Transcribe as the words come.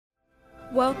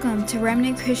Welcome to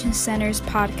Remnant Christian Center's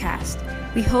podcast.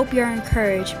 We hope you're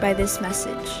encouraged by this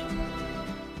message.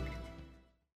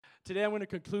 Today I'm going to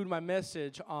conclude my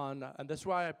message on, and that's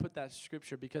why I put that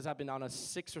scripture, because I've been on a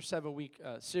 6 or 7 week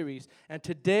series. And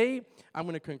today I'm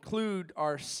going to conclude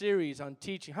our series on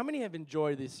teaching. How many have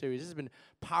enjoyed this series? This has been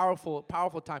powerful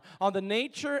time on the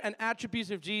nature and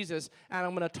attributes of Jesus. And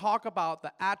I'm going to talk about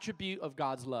the attribute of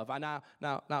God's love. Now,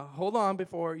 hold on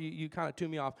before you kind of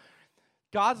tune me off.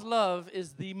 God's love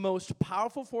is the most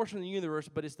powerful force in the universe,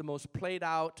 but it's the most played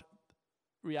out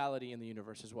reality in the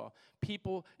universe as well.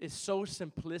 People is so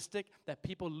simplistic that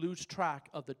people lose track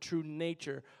of the true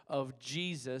nature of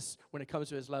Jesus when it comes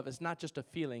to his love. It's not just a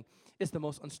feeling. It's the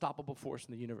most unstoppable force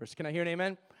in the universe. Can I hear an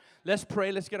amen? Let's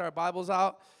pray. Let's get our Bibles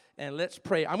out and let's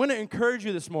pray. I'm going to encourage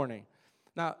you this morning.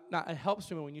 Now it helps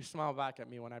me when you smile back at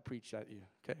me when I preach at you,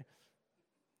 okay?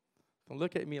 Don't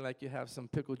look at me like you have some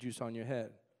pickle juice on your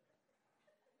head.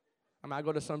 I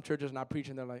go to some churches and I preach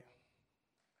and they're like,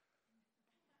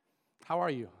 how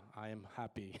are you? I am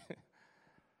happy.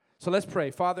 So let's pray.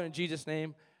 Father, in Jesus'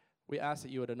 name, we ask that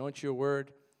you would anoint your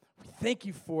word. We thank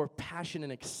you for passion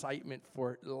and excitement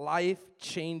for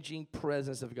life-changing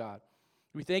presence of God.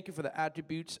 We thank you for the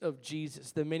attributes of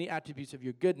Jesus, the many attributes of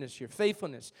your goodness, your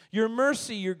faithfulness, your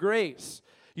mercy, your grace,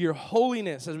 your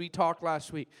holiness, as we talked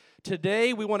last week.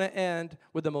 Today, we want to end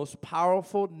with the most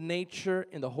powerful nature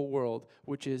in the whole world,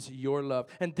 which is your love.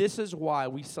 And this is why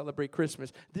we celebrate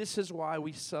Christmas. This is why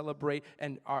we celebrate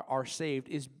and are saved,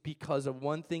 is because of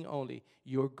one thing only,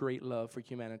 your great love for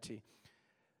humanity.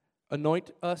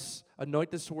 Anoint us,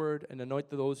 anoint this word, and anoint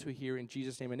those who hear in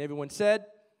Jesus' name. And everyone said,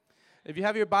 if you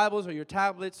have your Bibles or your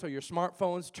tablets or your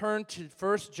smartphones, turn to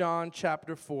 1 John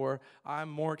chapter 4. I'm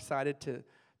more excited to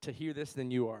hear this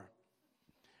than you are.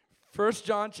 1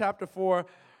 John chapter 4,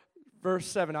 verse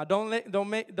 7. Now, don't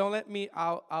let me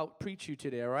out preach you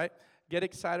today, all right? Get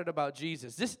excited about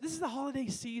Jesus. This is the holiday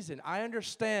season. I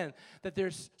understand that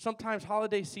there's sometimes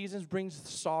holiday seasons brings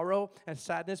sorrow and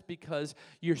sadness because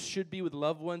you should be with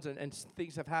loved ones and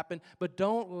things have happened. But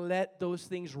don't let those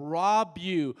things rob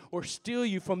you or steal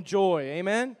you from joy.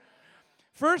 Amen?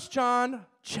 1 John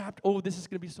chapter. Oh, this is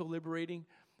going to be so liberating.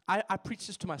 I preached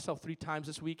this to myself 3 times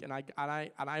this week, and I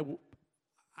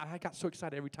got so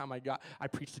excited every time I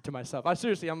preached it to myself.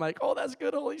 I'm like, oh, that's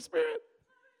good, Holy Spirit.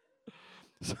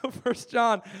 So 1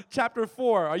 John chapter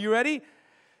 4, are you ready?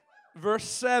 Verse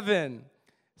 7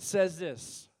 says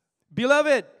this,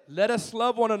 Beloved, let us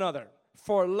love one another,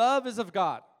 for love is of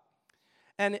God.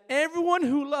 And everyone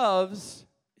who loves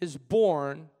is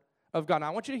born of God. Now,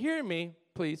 I want you to hear me,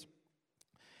 please.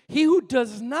 He who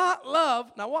does not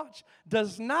love, now watch,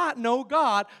 does not know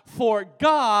God, for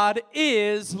God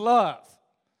is love.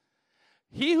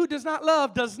 He who does not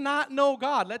love does not know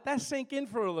God. Let that sink in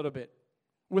for a little bit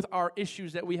with our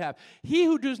issues that we have. He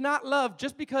who does not love,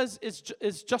 just because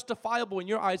it's justifiable in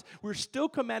your eyes, we're still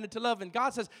commanded to love. And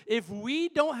God says, if we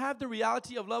don't have the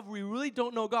reality of love, we really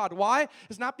don't know God. Why?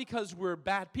 It's not because we're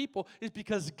bad people. It's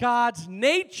because God's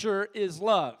nature is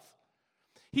love.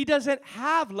 He doesn't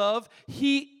have love.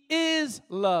 He is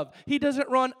love. He doesn't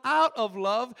run out of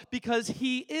love because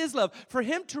he is love. For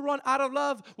him to run out of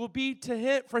love will be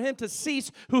for him to cease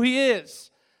who he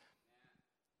is.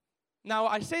 Now,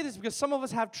 I say this because some of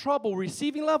us have trouble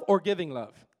receiving love or giving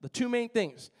love. The two main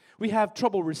things. We have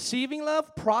trouble receiving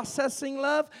love, processing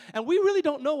love, and we really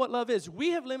don't know what love is.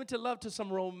 We have limited love to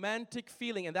some romantic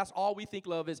feeling, and that's all we think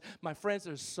love is. My friends,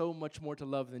 there's so much more to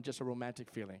love than just a romantic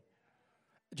feeling.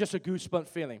 Just a goosebump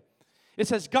feeling. It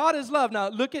says God is love.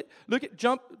 Now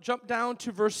jump down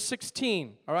to verse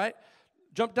 16, all right?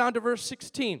 Jump down to verse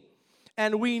 16.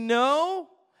 And we know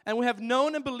and we have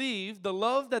known and believed the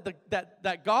love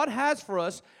that God has for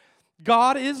us.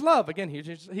 God is love. Again, he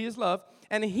is love.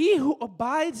 And he who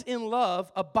abides in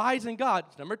love abides in God.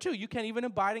 Number 2, you can't even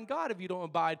abide in God if you don't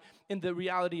abide in the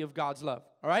reality of God's love,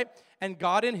 all right? And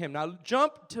God in him. Now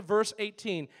jump to verse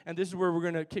 18, and this is where we're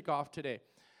going to kick off today.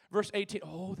 Verse 18,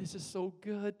 oh, this is so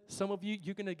good. Some of you,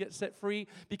 you're going to get set free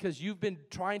because you've been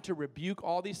trying to rebuke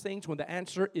all these things when the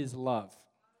answer is love.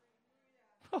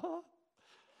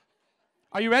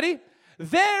 Are you ready?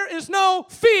 There is no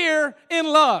fear in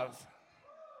love.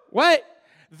 Wait,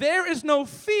 there is no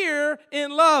fear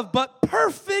in love, but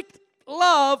perfect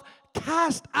love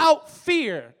casts out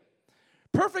fear.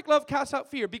 Perfect love casts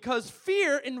out fear because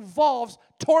fear involves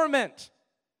torment.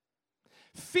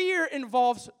 Fear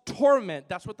involves torment.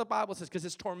 That's what the Bible says, because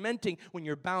it's tormenting when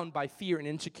you're bound by fear and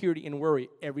insecurity and worry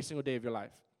every single day of your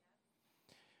life.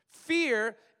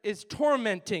 Fear is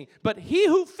tormenting, but he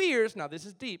who fears, now this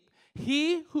is deep,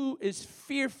 he who is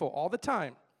fearful all the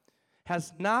time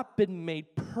has not been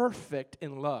made perfect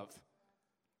in love.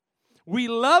 We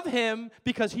love him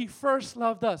because he first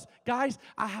loved us. Guys,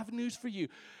 I have news for you.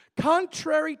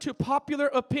 Contrary to popular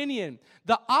opinion,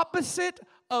 the opposite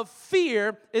of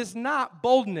fear is not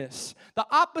boldness. The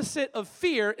opposite of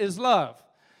fear is love.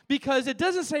 Because it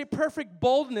doesn't say perfect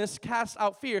boldness casts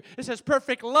out fear. It says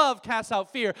perfect love casts out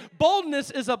fear.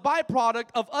 Boldness is a byproduct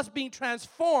of us being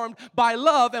transformed by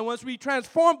love. And once we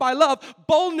transform by love,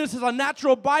 boldness is a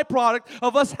natural byproduct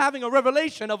of us having a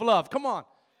revelation of love. Come on.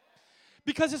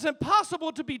 Because it's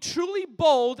impossible to be truly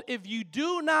bold if you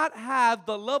do not have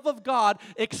the love of God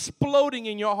exploding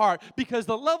in your heart. Because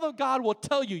the love of God will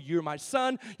tell you, you're my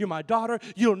son, you're my daughter,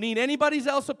 you don't need anybody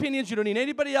else's opinions, you don't need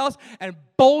anybody else, and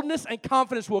boldness and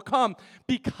confidence will come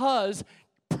because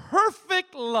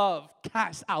perfect love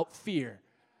casts out fear.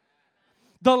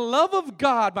 The love of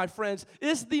God, my friends,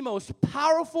 is the most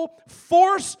powerful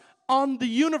force on the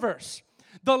universe.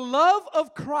 The love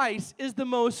of Christ is the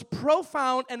most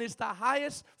profound and is the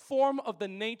highest form of the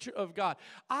nature of God.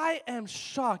 I am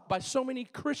shocked by so many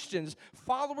Christians,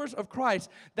 followers of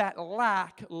Christ, that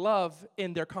lack love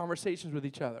in their conversations with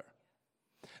each other.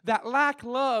 That lack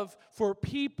love for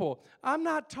people. I'm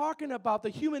not talking about the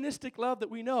humanistic love that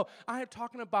we know. I am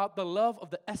talking about the love of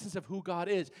the essence of who God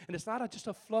is. And it's not just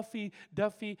a fluffy,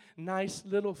 duffy, nice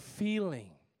little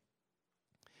feeling.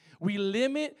 We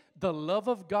limit the love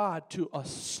of God to a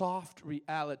soft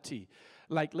reality,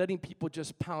 like letting people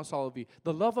just pounce all over you.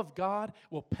 The love of God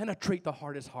will penetrate the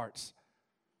hardest hearts.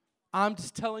 I'm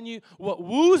just telling you, what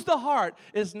woos the heart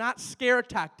is not scare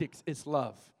tactics, it's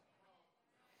love.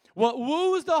 What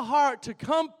woos the heart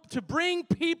to bring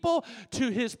people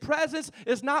to his presence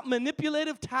is not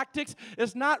manipulative tactics,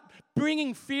 it's not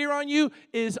bringing fear on you,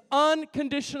 is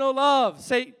unconditional love.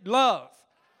 Say love.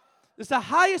 It's the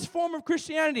highest form of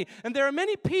Christianity. And there are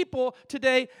many people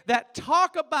today that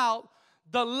talk about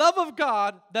the love of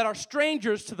God that are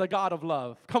strangers to the God of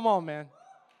love. Come on, man.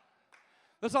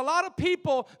 There's a lot of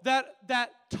people that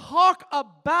talk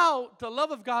about the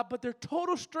love of God, but they're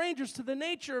total strangers to the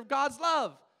nature of God's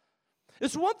love.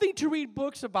 It's one thing to read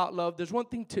books about love. There's one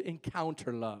thing to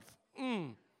encounter love.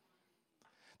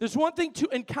 There's one thing to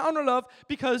encounter love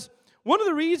because one of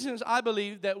the reasons I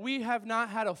believe that we have not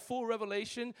had a full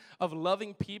revelation of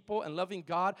loving people and loving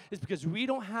God is because we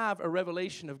don't have a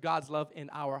revelation of God's love in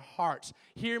our hearts.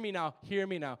 Hear me now, hear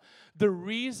me now. The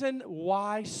reason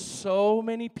why so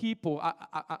many people,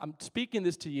 I'm speaking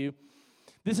this to you,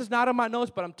 this is not in my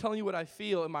notes, but I'm telling you what I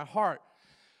feel in my heart.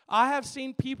 I have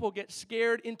seen people get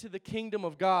scared into the kingdom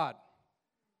of God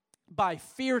by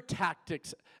fear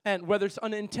tactics, and whether it's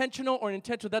unintentional or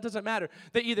intentional, that doesn't matter.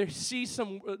 They either see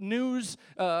some news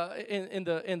in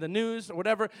the news or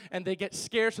whatever, and they get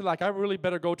scared, so like, I really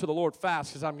better go to the Lord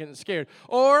fast because I'm getting scared.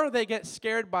 Or they get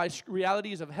scared by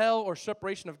realities of hell or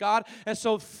separation of God, and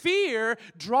so fear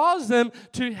draws them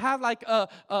to have like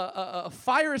a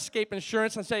fire escape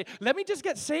insurance and say, let me just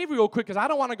get saved real quick because I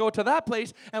don't want to go to that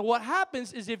place. And what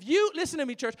happens is if you, listen to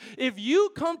me, church, if you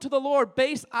come to the Lord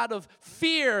based out of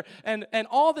fear and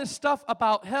all this stuff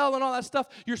about hell and all that stuff,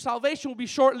 your salvation will be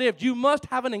short-lived. You must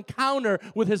have an encounter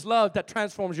with his love that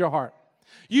transforms your heart.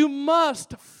 You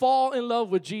must fall in love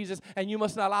with Jesus, and you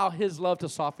must allow his love to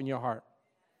soften your heart.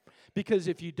 Because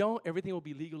if you don't, everything will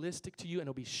be legalistic to you, and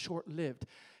it'll be short-lived.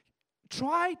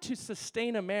 Try to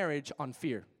sustain a marriage on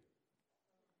fear.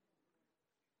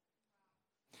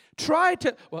 Try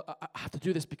to, well, I have to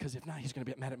do this because if not, he's going to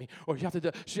get mad at me. Or you have to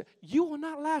do, you will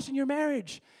not last in your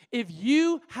marriage. If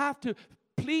you have to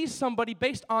please somebody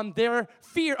based on their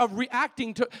fear of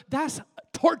reacting to, that's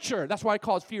torture. That's why I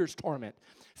call it fear's torment.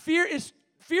 Fear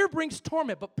brings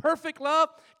torment, but perfect love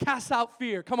casts out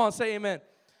fear. Come on, say amen.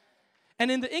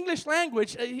 And in the English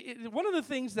language, one of the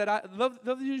things that I love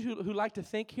you who like to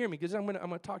think, hear me, because I'm going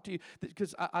to talk to you,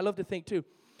 because I love to think too.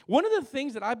 One of the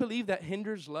things that I believe that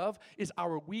hinders love is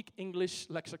our weak English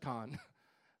lexicon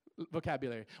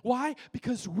vocabulary. Why?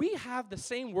 Because we have the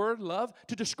same word, love,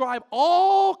 to describe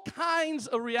all kinds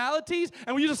of realities,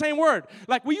 and we use the same word.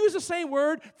 Like we use the same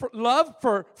word for love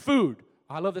for food.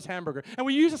 I love this hamburger. And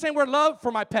we use the same word, love,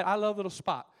 for my pet. I love little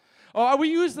Spot. Or we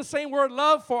use the same word,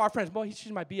 love, for our friends. Boy,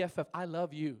 she's my BFF. I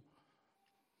love you.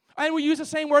 And we use the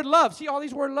same word, love. See all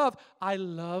these words, love. I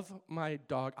love my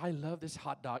dog. I love this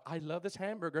hot dog. I love this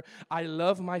hamburger. I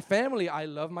love my family. I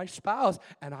love my spouse.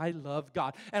 And I love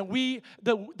God. And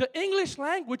the English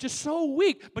language is so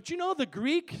weak. But you know the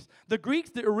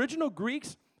original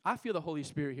Greeks, I feel the Holy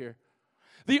Spirit here.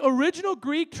 The original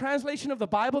Greek translation of the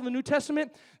Bible, the New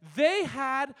Testament, they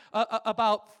had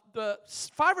about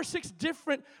 5 or 6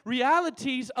 different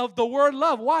realities of the word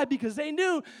love. Why? Because they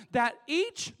knew that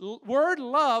each word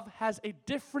love has a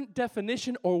different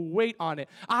definition or weight on it.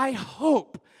 I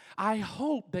hope I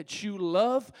hope that you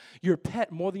love your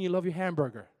pet more than you love your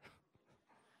hamburger.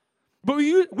 But we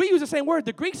use the same word.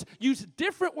 The Greeks use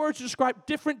different words to describe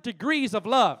different degrees of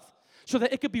love so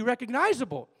that it could be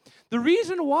recognizable. The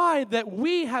reason why that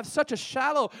we have such a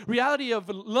shallow reality of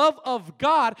love of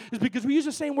God is because we use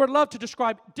the same word love to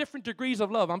describe different degrees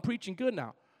of love. I'm preaching good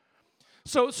now.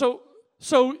 So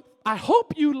I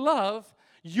hope you love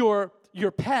your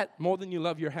pet more than you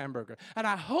love your hamburger. And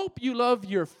I hope you love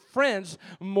your friends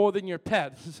more than your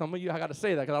pet. Some of you, I got to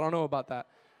say that because I don't know about that.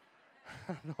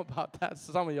 I don't know about that.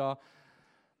 Some of y'all,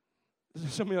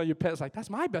 your pet's like, that's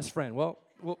my best friend. Well.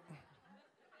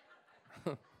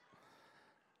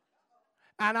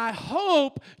 And I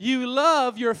hope you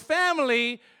love your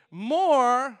family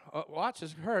more, watch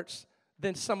this hurts,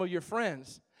 than some of your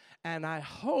friends. And I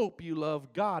hope you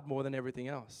love God more than everything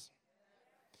else.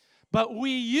 But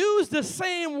we use the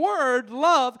same word,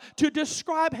 love, to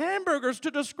describe hamburgers,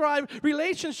 to describe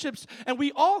relationships. And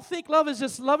we all think love is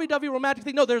this lovey-dovey romantic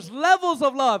thing. No, there's levels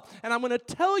of love. And I'm going to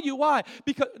tell you why.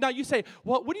 Because now you say,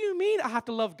 well, what do you mean I have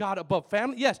to love God above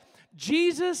family? Yes,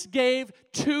 Jesus gave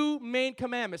 2 main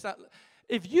commandments. Now,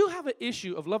 if you have an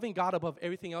issue of loving God above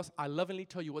everything else, I lovingly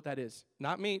tell you what that is.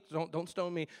 Not me. Don't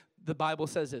stone me. The Bible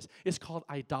says this. It's called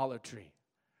idolatry.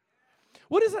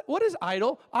 What is it? What is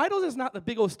idol? Idol is not the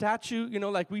big old statue,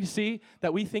 like we see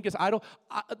that we think is idol.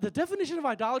 The definition of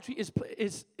idolatry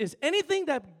is anything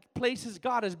that places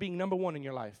God as being number one in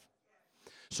your life.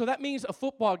 So that means a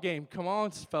football game, come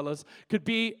on, fellas, could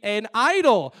be an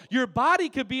idol. Your body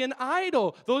could be an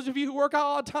idol. Those of you who work out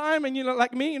all the time and,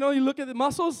 like me, you look at the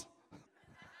muscles.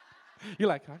 You're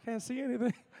like, I can't see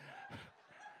anything.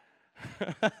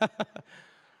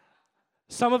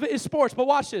 Some of it is sports, but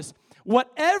watch this.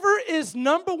 Whatever is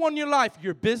number one in your life,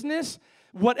 your business,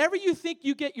 whatever you think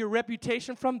you get your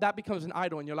reputation from, that becomes an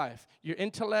idol in your life. Your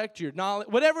intellect, your knowledge,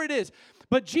 whatever it is.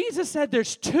 But Jesus said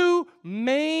there's 2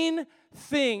 main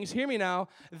things, hear me now,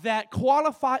 that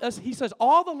qualify us. He says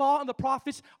all the law and the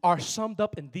prophets are summed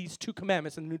up in these 2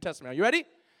 commandments in the New Testament. Are you ready?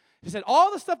 He said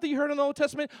all the stuff that you heard in the Old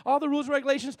Testament, all the rules and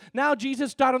regulations, now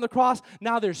Jesus died on the cross.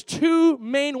 Now there's 2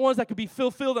 main ones that could be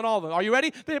fulfilled in all of them. Are you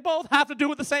ready? They both have to do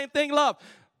with the same thing, love.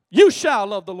 You shall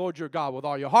love the Lord your God with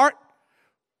all your heart,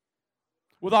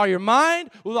 with all your mind,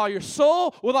 with all your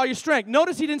soul, with all your strength.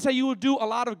 Notice he didn't say you would do a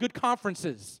lot of good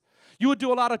conferences. You would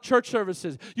do a lot of church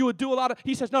services. You would do a lot of,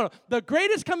 he says, no. The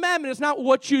greatest commandment is not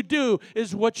what you do,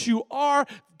 is what you are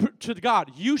to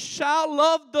God. You shall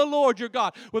love the Lord your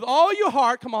God with all your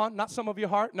heart. Come on, not some of your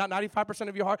heart, not 95%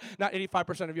 of your heart, not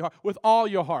 85% of your heart, with all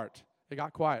your heart. It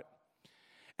got quiet.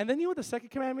 And then you know what the second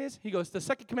commandment is? He goes, the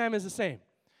second commandment is the same.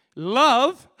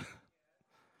 Love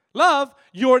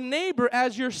your neighbor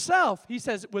as yourself. He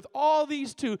says, with all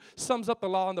these 2 sums up the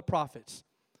law and the prophets.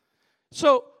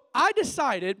 So I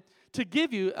decided to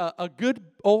give you a good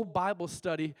old Bible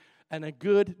study and a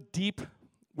good deep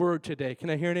word today. Can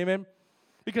I hear an amen?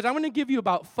 Because I'm going to give you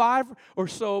about 5 or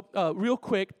so real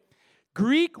quick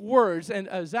Greek words, and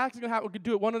Zach's going to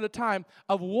do it one at a time,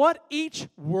 of what each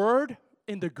word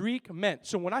in the Greek meant.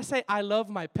 So when I say I love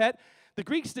my pet, the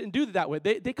Greeks didn't do it that way.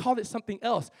 They called it something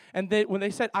else. And when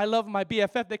they said I love my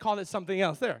BFF, they called it something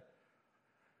else there.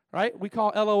 Right? We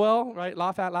call LOL, right?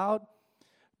 Laugh out loud.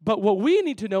 But what we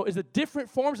need to know is the different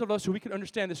forms of love so we can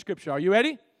understand the scripture. Are you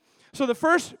ready? So the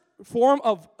first form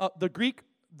of the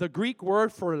Greek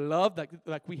word for love,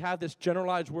 like we have this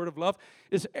generalized word of love,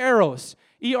 is eros,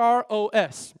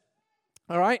 E-R-O-S.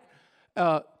 All right?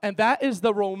 And that is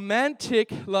the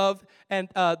romantic love, and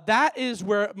that is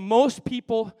where most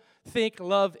people think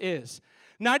love is.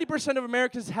 90% of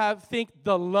Americans think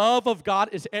the love of God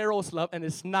is eros love, and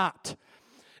it's not.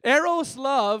 Eros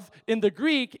love in the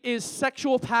Greek is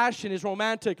sexual passion, is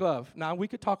romantic love. Now, we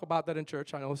could talk about that in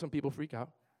church. I know some people freak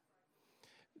out.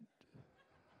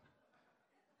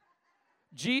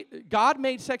 God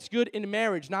made sex good in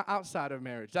marriage, not outside of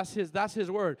marriage. That's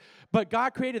his word. But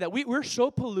God created that. We're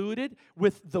so polluted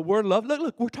with the word love.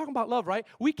 Look, we're talking about love, right?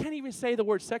 We can't even say the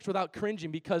word sex without cringing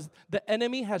because the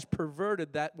enemy has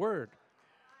perverted that word.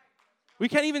 We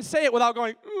can't even say it without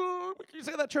going, ooh, can you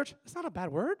say that, church? It's not a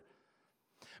bad word.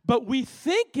 But we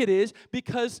think it is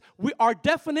because our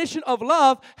definition of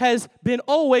love has been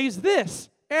always this,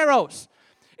 eros.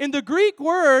 In the Greek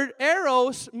word,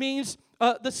 eros means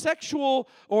the sexual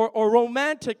or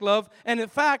romantic love. And in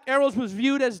fact, eros was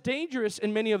viewed as dangerous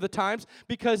in many of the times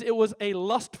because it was a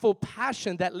lustful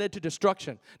passion that led to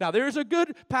destruction. Now, there is a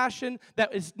good passion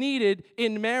that is needed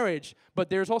in marriage,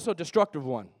 but there's also a destructive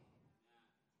one.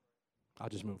 I'll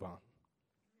just move on.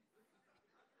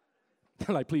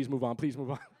 Like, please move on, please move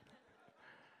on.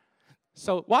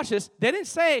 So watch this. They didn't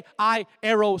say, I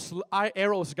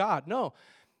eros God. No.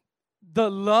 the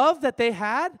love that they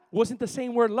had wasn't the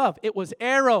same word love. It was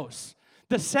eros.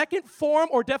 The second form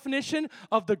or definition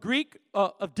of the Greek,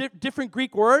 different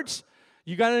Greek words,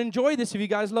 you got to enjoy this if you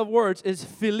guys love words, is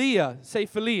philia. Say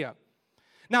philia.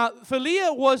 Now,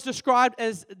 philia was described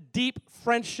as deep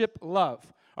friendship love.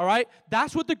 All right?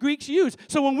 That's what the Greeks use.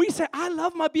 So when we say, I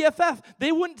love my BFF,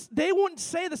 they wouldn't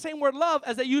say the same word love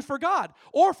as they use for God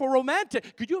or for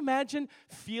romantic. Could you imagine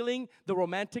feeling the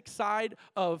romantic side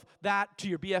of that to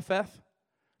your BFF?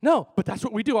 No, but that's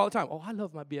what we do all the time. Oh, I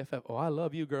love my BFF. Oh, I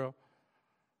love you, girl.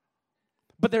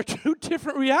 But they're two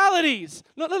different realities.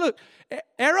 Look.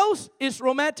 Eros is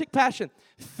romantic passion.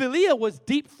 Philia was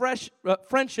deep, fresh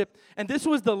friendship, and this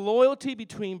was the loyalty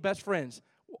between best friends.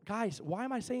 Guys, why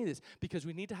am I saying this? Because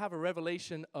we need to have a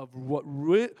revelation of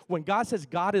when God says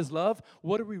God is love,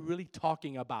 what are we really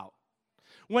talking about?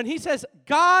 When he says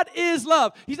God is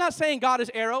love, he's not saying God is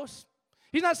Eros.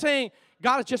 He's not saying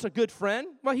God is just a good friend.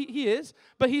 Well, he is.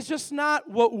 But he's just not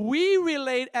what we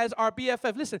relate as our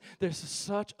BFF. Listen, there's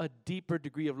such a deeper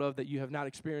degree of love that you have not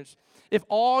experienced. If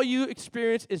all you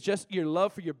experience is just your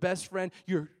love for your best friend,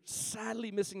 you're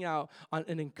sadly missing out on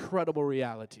an incredible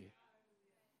reality.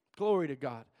 Glory to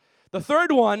God. The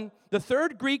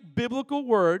third Greek biblical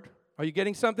word, are you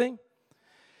getting something?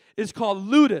 Is called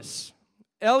ludus.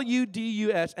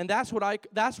 Ludus, and that's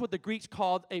what the Greeks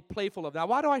called a playful love. Now,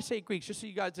 why do I say Greeks? Just so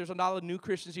you guys, there's a lot of new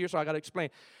Christians here, so I got to explain.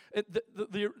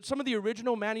 Some of the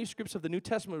original manuscripts of the New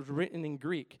Testament was written in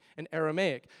Greek and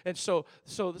Aramaic, and so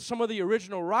some of the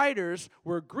original writers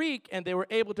were Greek, and they were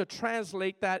able to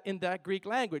translate that in that Greek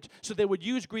language. So they would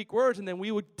use Greek words, and then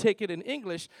we would take it in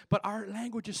English. But our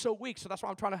language is so weak, so that's why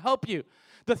I'm trying to help you.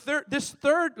 This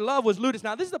third love was ludus.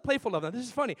 Now, this is the playful love. Now, this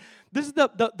is funny. This is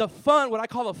the fun, what I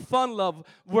call a fun love,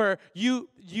 where you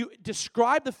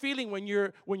describe the feeling when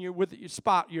you're with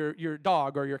your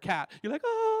dog or your cat. You're like,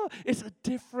 oh, it's a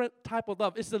different type of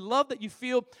love. It's the love that you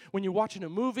feel when you're watching a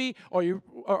movie or you're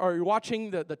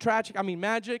watching the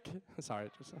magic.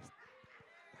 Sorry,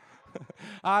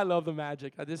 I love the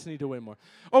magic. I just need to win more.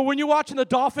 Or when you're watching the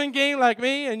Dolphin game like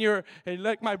me and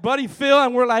like my buddy Phil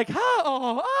and we're like,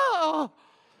 oh.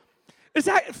 It's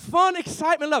that fun,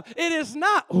 excitement, love. It is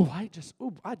not, I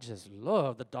just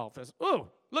love the Dolphins. Oh,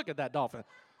 look at that dolphin.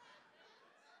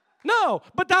 No,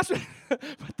 but that's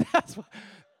what,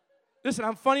 listen,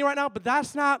 I'm funny right now, but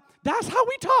that's how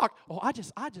we talk. Oh, I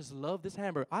just love this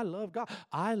hamburger. I love God.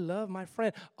 I love my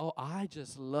friend. Oh, I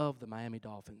just love the Miami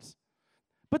Dolphins.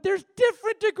 But there's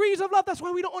different degrees of love. That's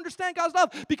why we don't understand God's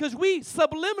love, because we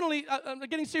subliminally, I'm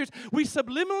getting serious, we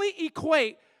subliminally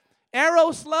equate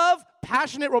Eros love,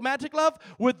 passionate romantic love,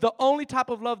 with the only type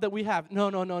of love that we have.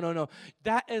 No.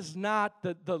 That is not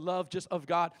the love just of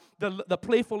God. The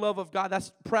playful love of God,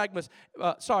 that's pragma.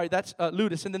 That's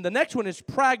ludus. And then the next one is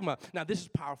pragma. Now, this is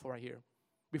powerful right here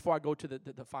before I go to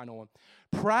the final one.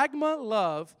 Pragma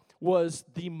love was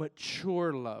the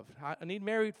mature love. I need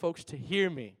married folks to hear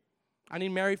me. And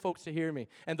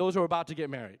those who are about to get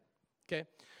married. Okay?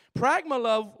 Pragma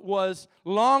love was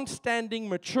long-standing,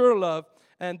 mature love.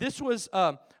 And this was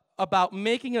about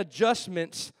making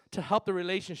adjustments to help the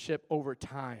relationship over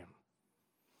time.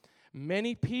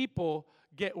 Many people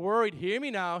get worried. Hear me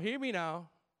now.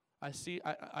 I see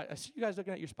you guys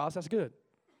looking at your spouse. That's good.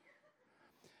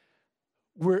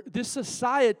 This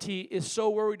society is so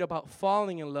worried about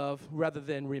falling in love rather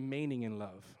than remaining in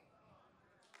love.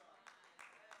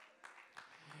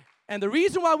 And the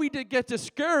reason why we get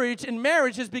discouraged in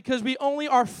marriage is because we only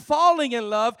are falling in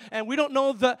love and we don't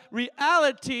know the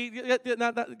reality. Get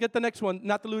the next one,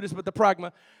 not the ludus, but the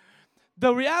pragma.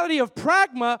 The reality of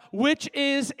pragma, which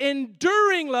is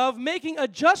enduring love, making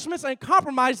adjustments and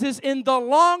compromises in the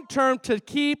long term to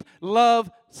keep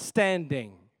love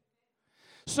standing.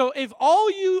 So if all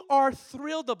you are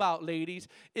thrilled about, ladies,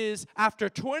 is after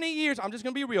 20 years, I'm just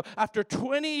going to be real, after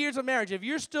 20 years of marriage, if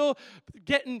you're still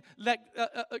getting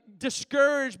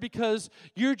discouraged because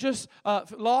you're just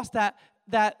lost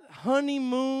that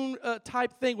honeymoon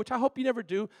type thing, which I hope you never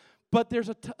do, but there's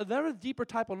a deeper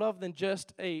type of love than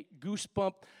just a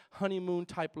goosebump honeymoon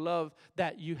type love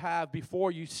that you have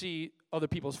before you see other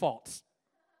people's faults.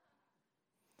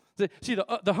 See,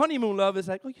 the honeymoon love is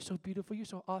like, oh, you're so beautiful, you're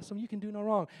so awesome, you can do no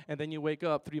wrong. And then you wake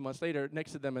up 3 months later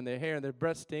next to them and their hair and their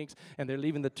breath stinks and they're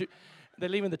leaving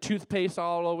the toothpaste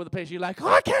all over the place. You're like, oh,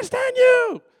 I can't stand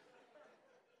you.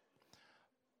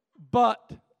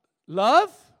 But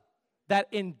love that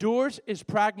endures is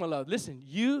pragma love. Listen,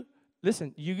 you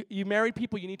married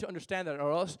people, you need to understand that,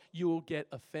 or else you will get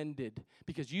offended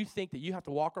because you think that you have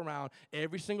to walk around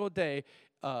every single day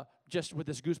just with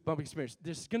this goosebump experience.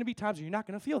 There's going to be times where you're not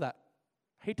going to feel that.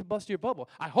 I hate to bust your bubble.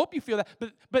 I hope you feel that,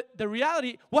 but the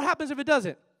reality, what happens if it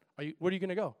doesn't? Where are you going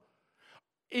to go?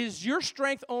 Is your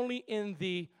strength only in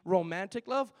the romantic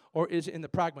love, or is it in the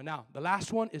pragma? Now, the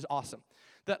last one is awesome.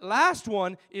 The last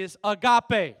one is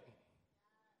agape.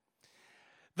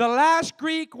 The last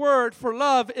Greek word for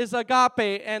love is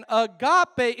agape, and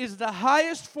agape is the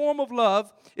highest form of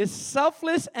love. It's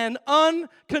selfless and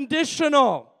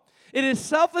unconditional. It is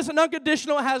selfless and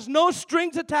unconditional. It has no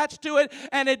strings attached to it,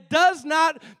 and it does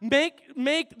not make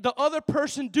the other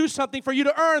person do something for you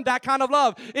to earn that kind of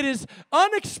love. It is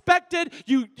unexpected.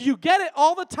 You get it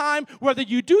all the time, whether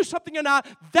you do something or not.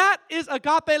 That is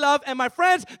agape love, and my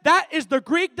friends, that is the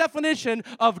Greek definition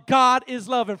of God is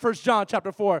love in 1 John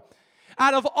chapter 4.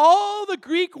 Out of all the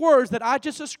Greek words that I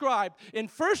just described, in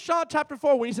 1 John chapter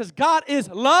 4, when he says God is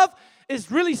love,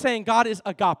 is really saying God is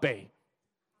agape.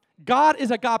 God is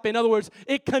agape. In other words,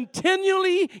 it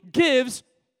continually gives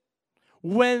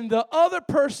when the other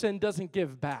person doesn't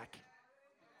give back.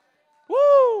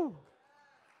 Woo!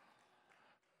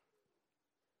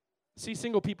 See,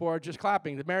 single people are just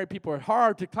clapping. The married people are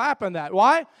hard to clap on that.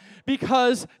 Why?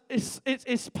 Because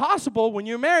it's possible when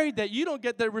you're married that you don't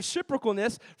get the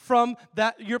reciprocalness from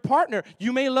your partner.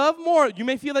 You may love more. You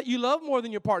may feel that you love more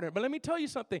than your partner. But let me tell you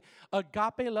something.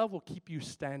 Agape love will keep you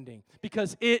standing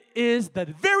because it is the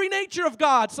very nature of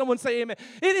God. Someone say amen.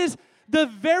 It is the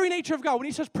very nature of God. When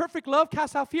he says perfect love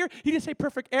casts out fear, he didn't say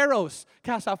perfect eros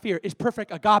casts out fear. It's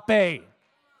perfect agape.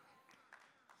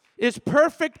 It's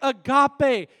perfect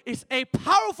agape. It's a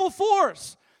powerful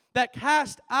force that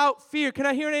casts out fear. Can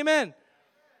I hear an amen?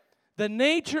 The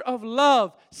nature of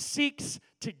love seeks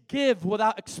to give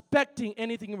without expecting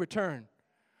anything in return.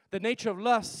 The nature of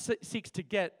lust seeks to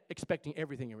get, expecting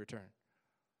everything in return.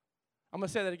 I'm going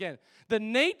to say that again. The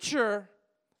nature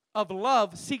of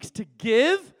love seeks to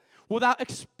give without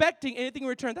expecting anything in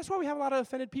return. That's why we have a lot of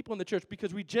offended people in the church,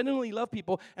 because we genuinely love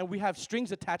people and we have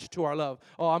strings attached to our love.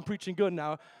 Oh, I'm preaching good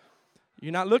now.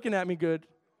 You're not looking at me good.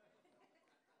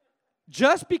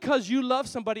 Just because you love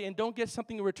somebody and don't get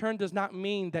something in return does not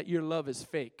mean that your love is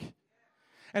fake.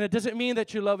 And it doesn't mean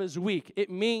that your love is weak. It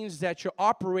means that you're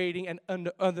operating and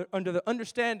under the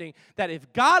understanding that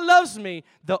if God loves me,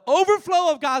 the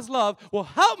overflow of God's love will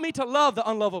help me to love the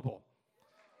unlovable.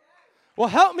 Will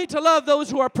help me to love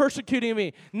those who are persecuting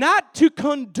me. Not to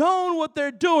condone what they're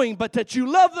doing, but that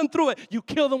you love them through it. You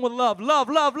kill them with love. Love,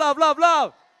 love, love, love,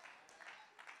 love.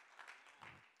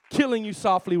 Killing you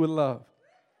softly with love.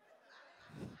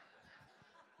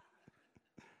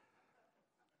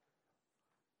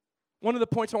 One of the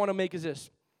points I want to make is this.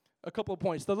 A couple of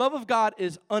points. The love of God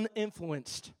is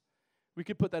uninfluenced. We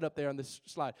could put that up there on this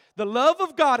slide. The love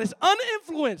of God is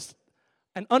uninfluenced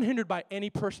and unhindered by any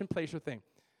person, place, or thing.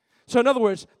 So in other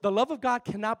words, the love of God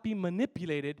cannot be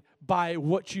manipulated by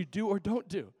what you do or don't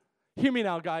do. Hear me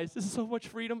now, guys. This is so much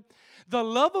freedom. The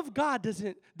love of God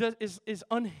is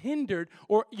unhindered,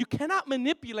 or you cannot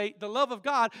manipulate the love of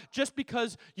God just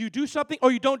because you do something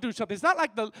or you don't do something. It's not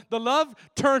like the love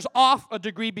turns off a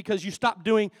degree because you stop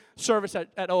doing service at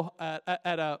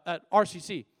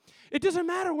RCC. It doesn't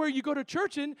matter where you go to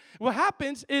church in. What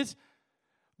happens is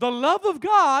the love of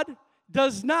God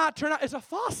does not turn out. It's a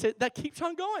faucet that keeps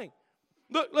on going.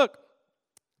 Look.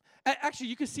 Actually,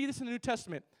 you can see this in the New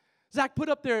Testament. Zach, put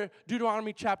up there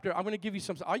Deuteronomy chapter. I'm going to give you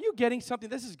some. Are you getting something?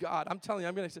 This is God. I'm telling you.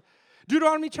 I'm going to say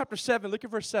Deuteronomy chapter 7. Look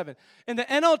at verse 7. In the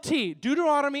NLT,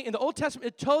 Deuteronomy in the Old Testament,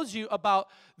 it tells you about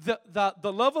the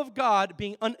love of God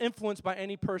being uninfluenced by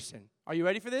any person. Are you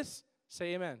ready for this?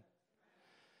 Say amen.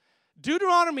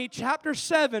 Deuteronomy chapter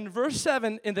 7, verse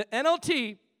 7 in the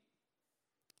NLT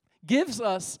gives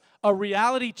us a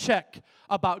reality check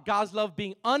about God's love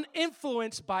being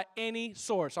uninfluenced by any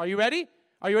source. Are you ready?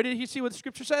 Are you ready to see what the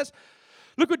scripture says?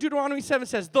 Look what Deuteronomy 7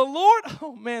 says. The Lord,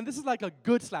 oh man, this is like a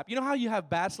good slap. You know how you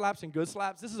have bad slaps and good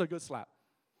slaps? This is a good slap.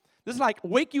 This is like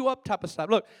wake you up type of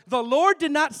slap. Look, the Lord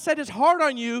did not set his heart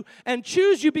on you and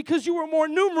choose you because you were more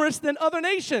numerous than other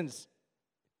nations.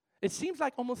 It seems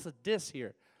like almost a diss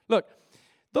here. Look,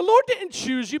 the Lord didn't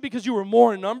choose you because you were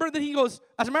more in number. Then he goes,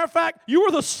 as a matter of fact, you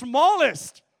were the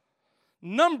smallest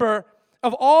number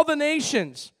of all the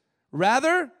nations.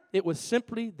 Rather, it was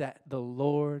simply that the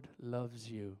Lord loves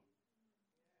you.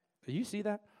 Do you see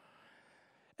that?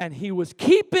 And he was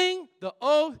keeping the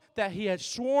oath that he had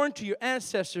sworn to your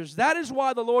ancestors. That is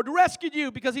why the Lord rescued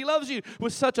you, because he loves you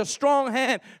with such a strong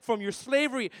hand from your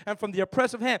slavery and from the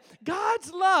oppressive hand.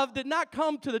 God's love did not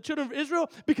come to the children of Israel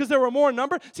because there were more in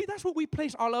number. See, that's what we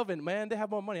place our love in. Man, they have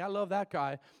more money. I love that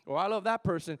guy, or I love that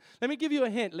person. Let me give you a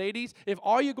hint, ladies. If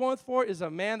all you're going for is a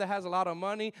man that has a lot of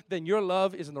money, then your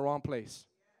love is in the wrong place.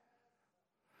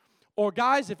 Or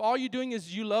guys, if all you're doing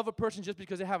is you love a person just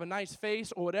because they have a nice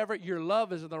face or whatever, your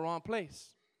love is in the wrong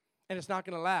place. And it's not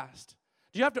going to last.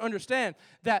 Do you have to understand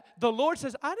that the Lord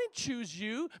says, I didn't choose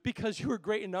you because you were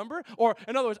great in number? Or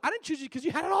in other words, I didn't choose you because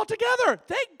you had it all together.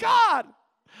 Thank God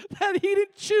that He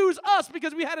didn't choose us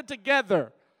because we had it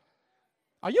together.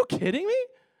 Are you kidding me?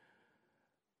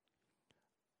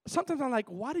 Sometimes I'm like,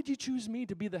 why did you choose me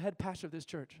to be the head pastor of this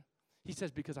church? He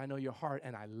says, because I know your heart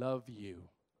and I love you.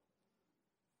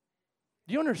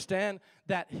 Do you understand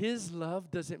that His love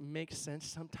doesn't make sense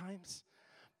sometimes?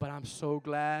 But I'm so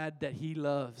glad that He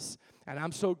loves. And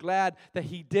I'm so glad that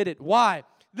He did it. Why?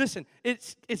 Listen,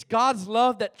 it's God's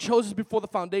love that chose us before the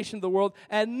foundation of the world.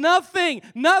 And nothing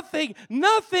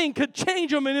could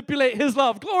change or manipulate His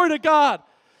love. Glory to God.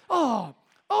 Oh,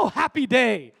 happy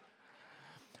day.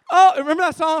 Oh, remember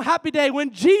that song, Happy Day,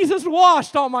 when Jesus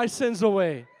washed all my sins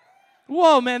away.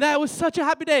 Whoa, man, that was such a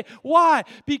happy day. Why?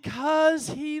 Because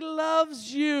He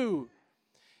loves you.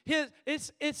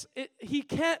 His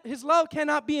love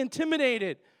cannot be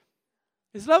intimidated.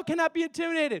 His love cannot be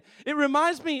intimidated. It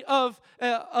reminds me of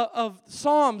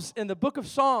Psalms, in the book of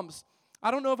Psalms. I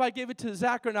don't know if I gave it to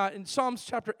Zach or not. In Psalms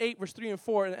chapter 8, verse 3 and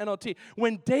 4 in the NLT.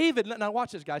 When David, now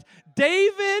watch this, guys.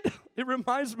 David, it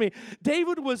reminds me,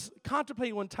 David was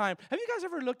contemplating one time. Have you guys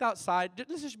ever looked outside?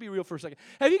 Let's just be real for a second.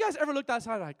 Have you guys ever looked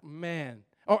outside like, man,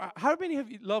 or how many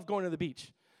of you love going to the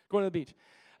beach? Going to the beach.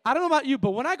 I don't know about you, but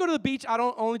when I go to the beach, I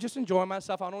don't only just enjoy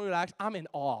myself. I don't relax. I'm in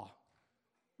awe,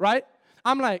 right?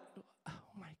 I'm like, oh,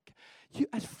 my God.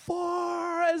 As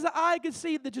far as the eye can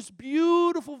see, the just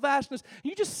beautiful vastness.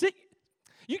 You just sit.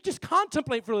 You just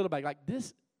contemplate for a little bit, like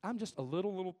this, I'm just a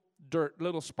little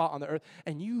little spot on the earth,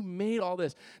 and you made all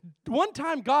this. One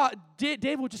time,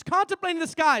 David was just contemplating the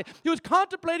sky. He was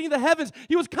contemplating the heavens.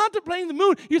 He was contemplating the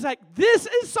moon. He was like, this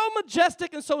is so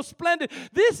majestic and so splendid.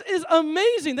 This is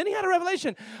amazing. Then he had a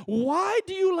revelation. Why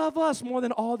do you love us more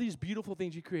than all these beautiful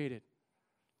things you created?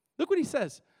 Look what he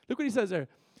says. Look what he says there.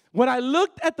 When I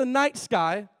looked at the night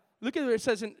sky, look at what it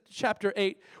says in chapter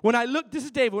 8. This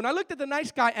is David. When I looked at the night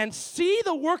sky and see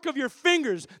the work of your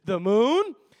fingers, the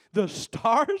moon, the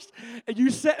stars, and you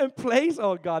set in place.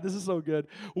 Oh, God, this is so good.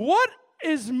 What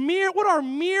are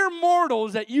mere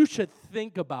mortals that you should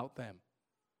think about them?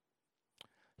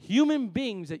 Human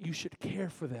beings that you should care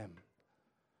for them.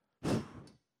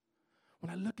 When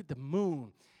I look at the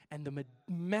moon, and the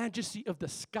majesty of the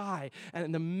sky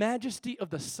and the majesty of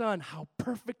the sun, how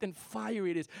perfect and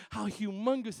fiery it is, how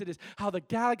humongous it is, how the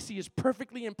galaxy is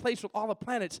perfectly in place with all the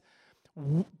planets.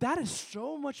 That is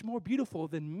so much more beautiful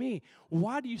than me.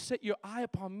 Why do you set your eye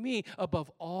upon me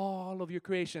above all of your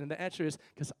creation? And the answer is,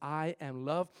 because I am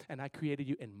love and I created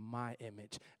you in my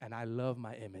image, and I love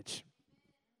my image.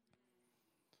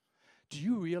 Do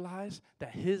you realize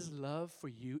that His love for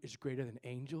you is greater than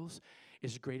angels,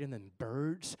 is greater than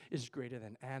birds, is greater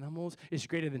than animals, is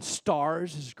greater than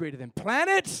stars, is greater than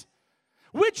planets?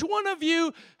 Which one of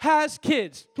you has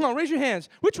kids? Come on, raise your hands.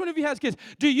 Which one of you has kids?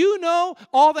 Do you know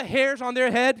all the hairs on their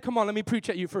head? Come on, let me preach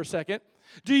at you for a second.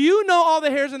 Do you know all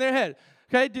the hairs on their head?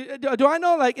 Okay, do I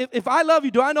know, like, if I love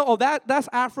you, do I know, that's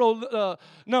Afro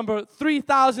number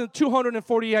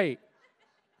 3,248.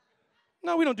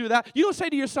 No, we don't do that. You don't say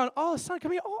to your son, oh, son,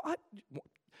 come here.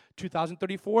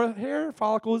 2034 hair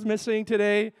follicle is missing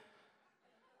today.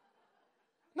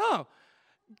 No.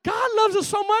 God loves us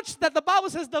so much that the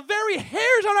Bible says the very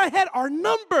hairs on our head are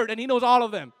numbered, and He knows all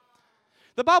of them.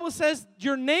 The Bible says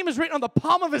your name is written on the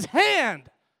palm of His hand.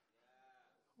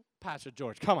 Pastor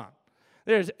George, come on.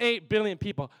 There's 8 billion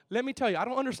people. Let me tell you, I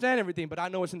don't understand everything, but I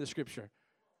know it's in the Scripture.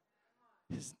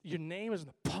 Your name is in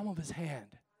the palm of His hand.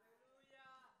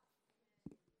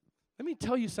 Let me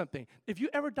tell you something. If you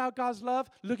ever doubt God's love,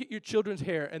 look at your children's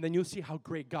hair, and then you'll see how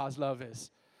great God's love is.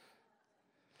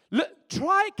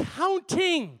 Try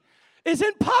counting. It's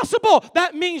impossible.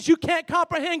 That means you can't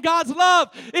comprehend God's love.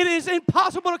 It is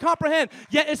impossible to comprehend,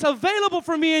 yet it's available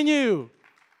for me and you.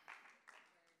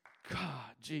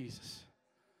 God, Jesus.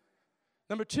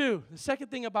 Number 2, the second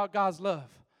thing about God's love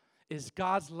is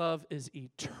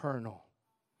eternal.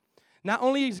 Not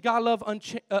only is God love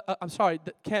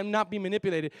cannot be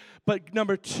manipulated, but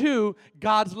number 2,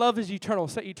 God's love is eternal.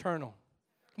 Say eternal.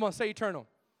 Come on, say eternal.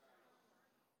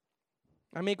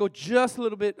 I may go just a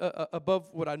little bit above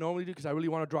what I normally do because I really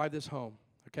want to drive this home.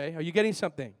 Okay? Are you getting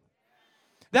something?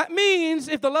 That means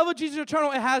if the love of Jesus is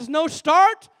eternal, it has no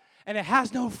start and it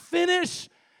has no finish.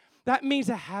 That means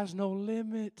it has no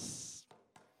limits.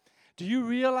 Do you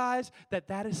realize that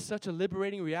that is such a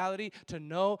liberating reality to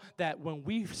know that when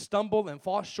we stumble and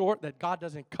fall short, that God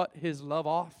doesn't cut His love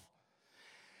off?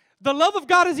 The love of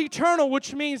God is eternal,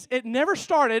 which means it never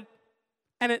started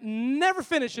and it never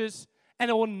finishes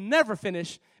and it will never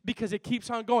finish because it keeps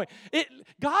on going.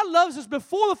 God loves us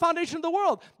before the foundation of the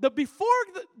world. Before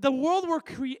the world were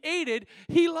created,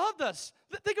 He loved us.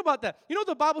 Think about that. You know what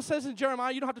the Bible says in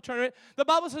Jeremiah? You don't have to turn to it. The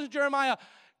Bible says in Jeremiah,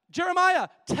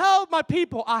 tell my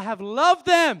people I have loved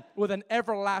them with an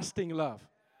everlasting love.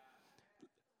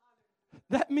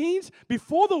 That means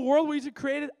before the world was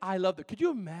created, I loved it. Could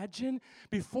you imagine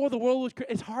before the world was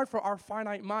created? It's hard for our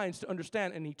finite minds to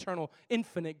understand an eternal,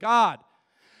 infinite God.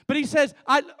 But He says,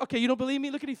 okay, you don't believe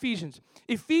me? Look at Ephesians.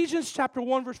 Ephesians chapter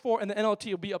 1, verse 4, and the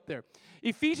NLT will be up there.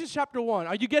 Ephesians chapter 1.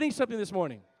 Are you getting something this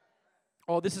morning?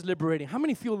 Oh, this is liberating. How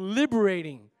many feel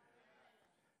liberating?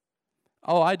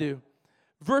 Oh, I do.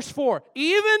 Verse 4.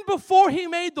 Even before He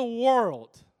made the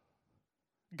world,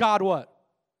 God what?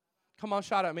 Come on,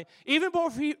 shout at me. Even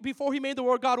before He made the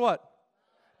world, God what?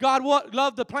 God what?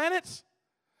 Loved the planets?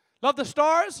 Loved the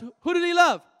stars? Who did He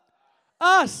love?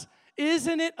 Us.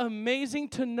 Isn't it amazing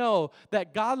to know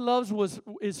that God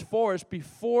is for us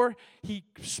before He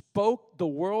spoke the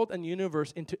world and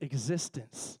universe into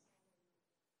existence?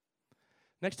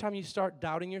 Next time you start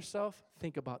doubting yourself,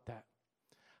 think about that.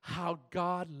 How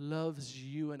God loves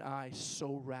you and I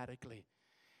so radically.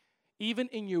 Even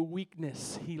in your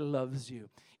weakness, He loves you.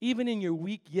 Even in your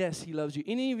weak, yes, He loves you.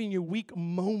 And even in your weak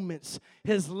moments,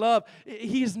 His love,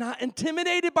 He is not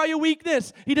intimidated by your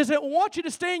weakness. He doesn't want you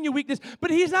to stay in your weakness, but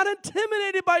He's not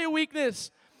intimidated by your weakness.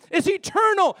 It's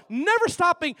eternal, never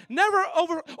stopping, never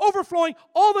overflowing,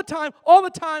 all the time, all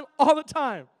the time, all the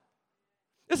time.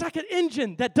 It's like an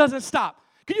engine that doesn't stop.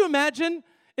 Can you imagine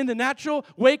in the natural,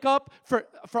 wake up for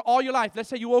all your life? Let's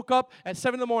say you woke up at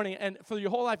 7 in the morning, and for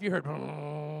your whole life you heard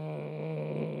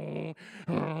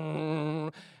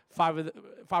 5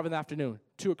 in the afternoon,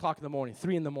 2 o'clock in the morning,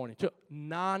 3 in the morning,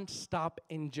 non-stop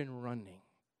engine running.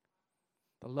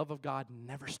 The love of God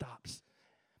never stops.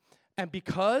 And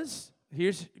because,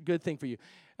 here's a good thing for you.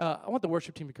 I want the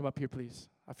worship team to come up here, please.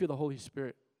 I feel the Holy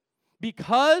Spirit.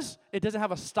 Because it doesn't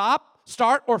have a stop,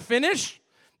 start, or finish,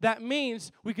 that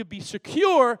means we could be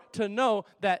secure to know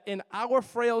that in our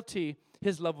frailty,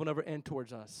 His love will never end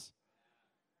towards us.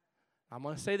 I'm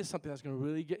going to say this something that's going to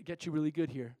really get you really good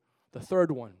here. The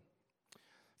third one.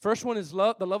 First one is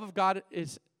love. The love of God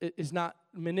is not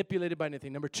manipulated by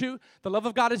anything. Number 2, the love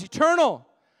of God is eternal.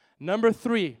 Number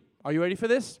 3, are you ready for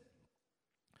this?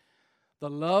 The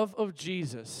love of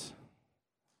Jesus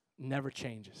never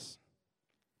changes.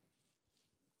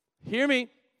 Hear me.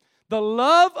 The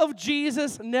love of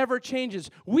Jesus never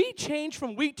changes. We change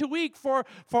from week to week for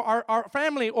our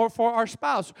family or for our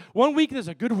spouse. 1 week is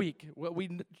a good week.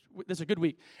 There's a good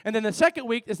week. And then the second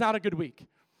week is not a good week.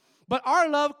 But our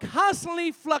love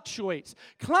constantly fluctuates,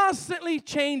 constantly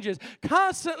changes,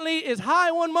 constantly is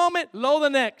high one moment, low the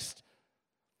next.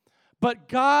 But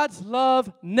God's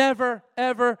love never,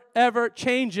 ever, ever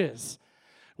changes.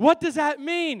 What does that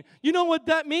mean? You know what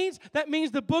that means? That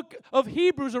means the book of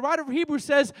Hebrews, the writer of Hebrews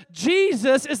says,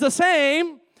 Jesus is the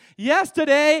same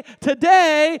yesterday,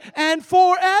 today, and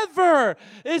forever.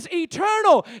 It's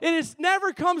eternal.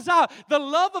 Never comes out. The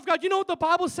love of God. You know what the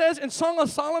Bible says in Song of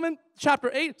Solomon,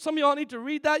 chapter 8? Some of y'all need to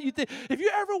read that. If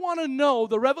you ever want to know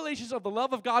the revelations of the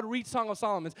love of God, read Song of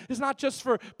Solomon. It's not just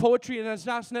for poetry and it's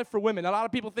not for women. A lot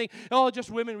of people think, oh, just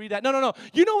women read that. No.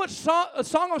 You know what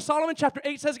Song of Solomon, chapter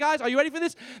 8 says, guys? Are you ready for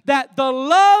this? That the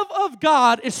love of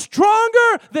God is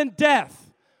stronger than death.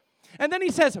 And then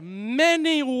he says,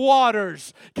 many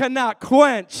waters cannot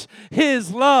quench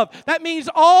His love. That means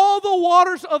all the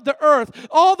waters of the earth,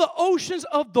 all the oceans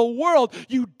of the world,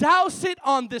 you douse it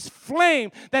on this flame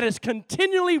that is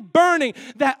continually burning,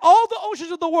 that all the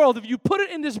oceans of the world, if you put it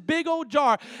in this big old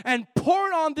jar and pour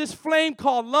it on this flame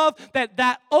called love,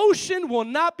 that ocean will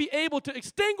not be able to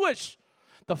extinguish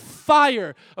the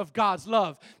fire of God's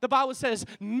love. The Bible says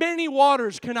many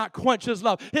waters cannot quench His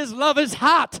love. His love is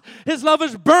hot. His love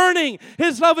is burning.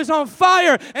 His love is on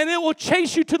fire, and it will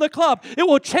chase you to the club. It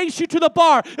will chase you to the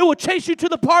bar. It will chase you to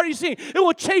the party scene. It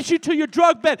will chase you to your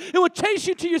drug bed. It will chase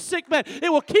you to your sick bed.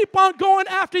 It will keep on going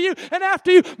after you and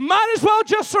after you. Might as well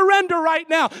just surrender right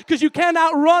now, because you can't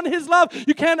outrun His love.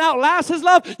 You can't outlast His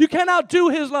love. You can't outdo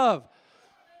His love.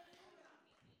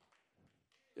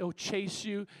 It'll chase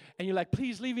you, and you're like,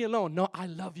 please leave me alone. No, I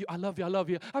love you, I love you, I love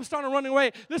you. I'm starting to run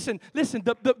away. Listen,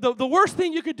 the worst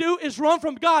thing you could do is run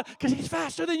from God, because He's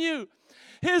faster than you.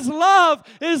 His love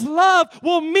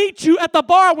will meet you at the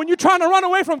bar when you're trying to run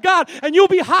away from God, and you'll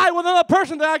be high with another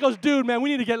person. The guy goes, dude, man,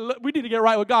 we need to get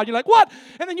right with God. You're like, what?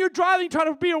 And then you're driving, trying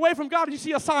to be away from God, and you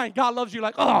see a sign, God loves you.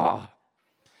 Like, oh.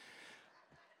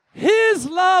 His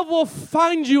love will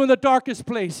find you in the darkest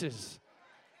places.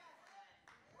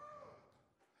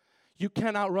 You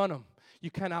can't outrun Him.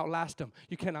 You can't outlast him.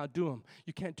 You can't outdo him.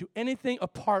 You can't do anything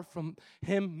apart from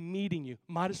him meeting you.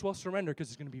 Might as well surrender because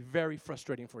it's going to be very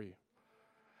frustrating for you.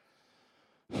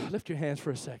 Lift your hands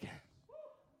for a second.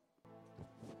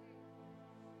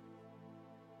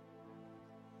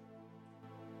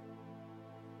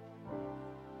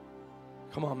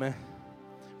 Come on, man.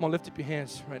 Come on, lift up your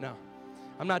hands right now.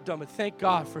 I'm not done, but thank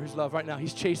God for his love right now.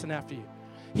 He's chasing after you.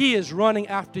 He is running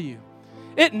after you.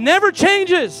 It never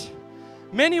changes.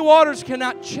 Many waters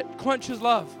cannot quench his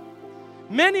love.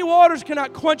 Many waters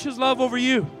cannot quench his love over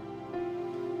you.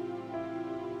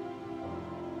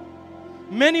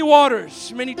 Many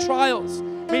waters, many trials,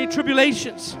 many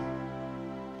tribulations.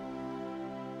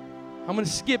 I'm going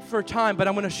to skip for time, but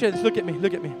I'm going to share this. Look at me,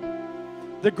 look at me.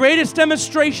 The greatest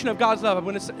demonstration of God's love, I'm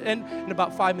going to end in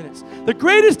about 5 minutes. The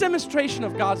greatest demonstration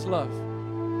of God's love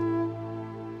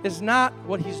is not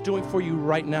what he's doing for you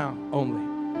right now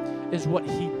only, is what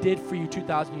he did for you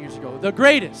 2,000 years ago. The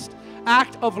greatest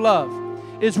act of love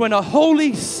is when a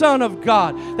holy Son of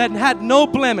God that had no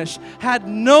blemish, had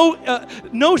no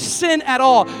sin at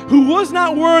all, who was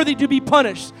not worthy to be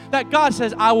punished, that God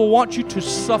says, I will want you to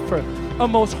suffer a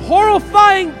most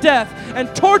horrifying death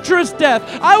and torturous death.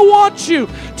 I want you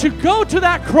to go to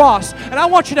that cross, and I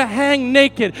want you to hang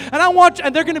naked,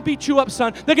 and they're going to beat you up,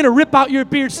 son. They're going to rip out your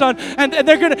beard, son, and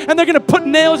they're going to put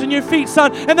nails in your feet,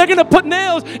 son, and they're going to put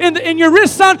nails in your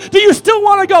wrist, son. Do you still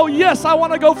want to go? Yes, I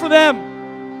want to go for them.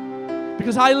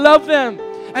 Because I love them,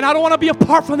 and I don't want to be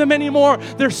apart from them anymore.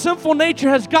 Their sinful nature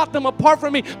has got them apart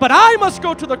from me, but I must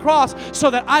go to the cross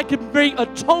so that I can bring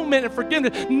atonement and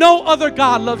forgiveness. No other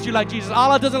God loves you like Jesus.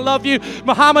 Allah doesn't love you.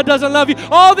 Muhammad doesn't love you.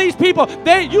 All these people,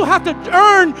 you have to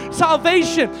earn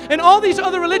salvation. And all these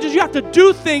other religions, you have to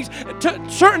do things,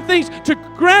 certain things to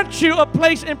grant you a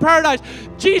place in paradise.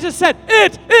 Jesus said,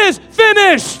 it is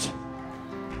finished.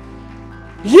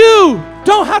 You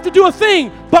don't have to do a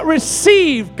thing but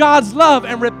receive God's love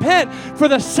and repent for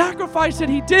the sacrifice that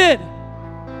he did.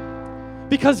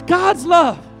 Because God's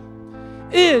love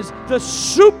is the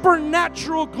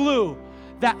supernatural glue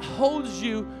that holds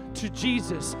you to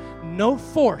Jesus. No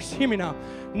force, hear me now.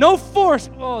 No force,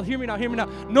 hear me now.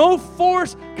 No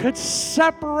force could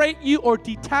separate you or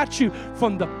detach you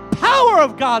from the power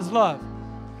of God's love.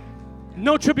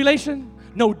 No tribulation,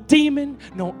 no demon,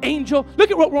 no angel.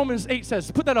 Look at what Romans 8 says.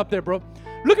 Put that up there, bro.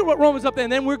 Look at what Romans up there,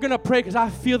 and then we're going to pray because I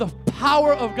feel the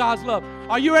power of God's love.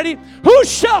 Are you ready? Who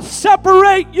shall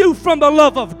separate you from the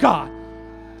love of God?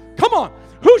 Come on.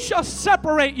 Who shall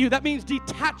separate you? That means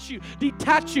detach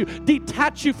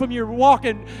you from your walk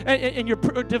and your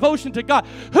devotion to God.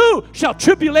 Who shall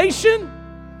tribulation?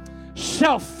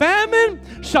 Shall famine,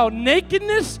 shall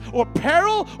nakedness, or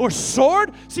peril, or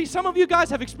sword? See, some of you guys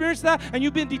have experienced that, and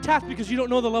you've been detached because you don't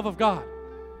know the love of God.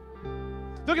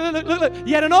 Look.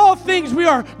 Yet in all things we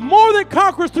are more than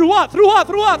conquerors through what? Through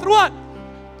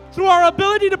our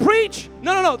ability to preach?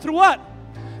 No. Through what?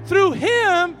 Through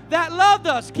him that loved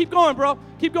us. Keep going, bro.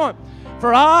 Keep going.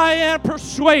 For I am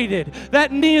persuaded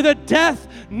that neither death,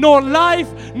 nor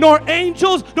life, nor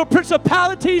angels, nor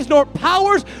principalities, nor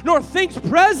powers, nor things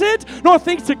present, nor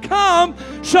things to come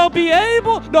shall be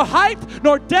able, nor height,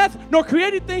 nor depth, nor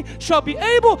created thing shall be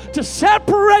able to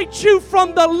separate you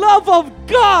from the love of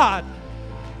God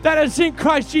that is in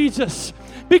Christ Jesus.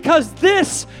 Because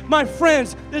this, my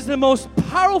friends, is the most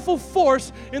powerful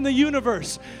force in the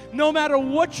universe. No matter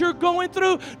what you're going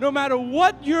through, no matter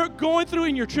what you're going through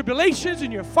in your tribulations, in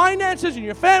your finances, in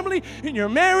your family, in your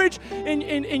marriage,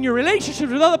 in your relationships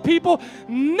with other people,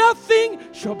 nothing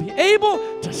shall be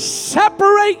able to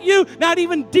separate you. Not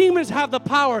even demons have the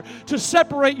power to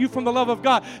separate you from the love of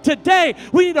God. Today,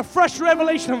 we need a fresh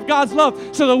revelation of God's love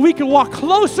so that we can walk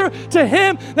closer to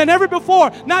him than ever before.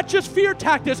 Not just fear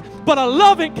tactics, but a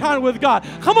love encounter with God.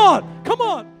 Come on.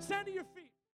 Stand to your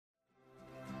feet.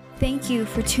 Thank you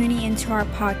for tuning into our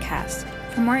podcast.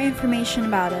 For more information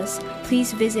about us,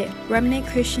 please visit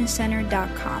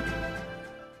remnantchristiancenter.com.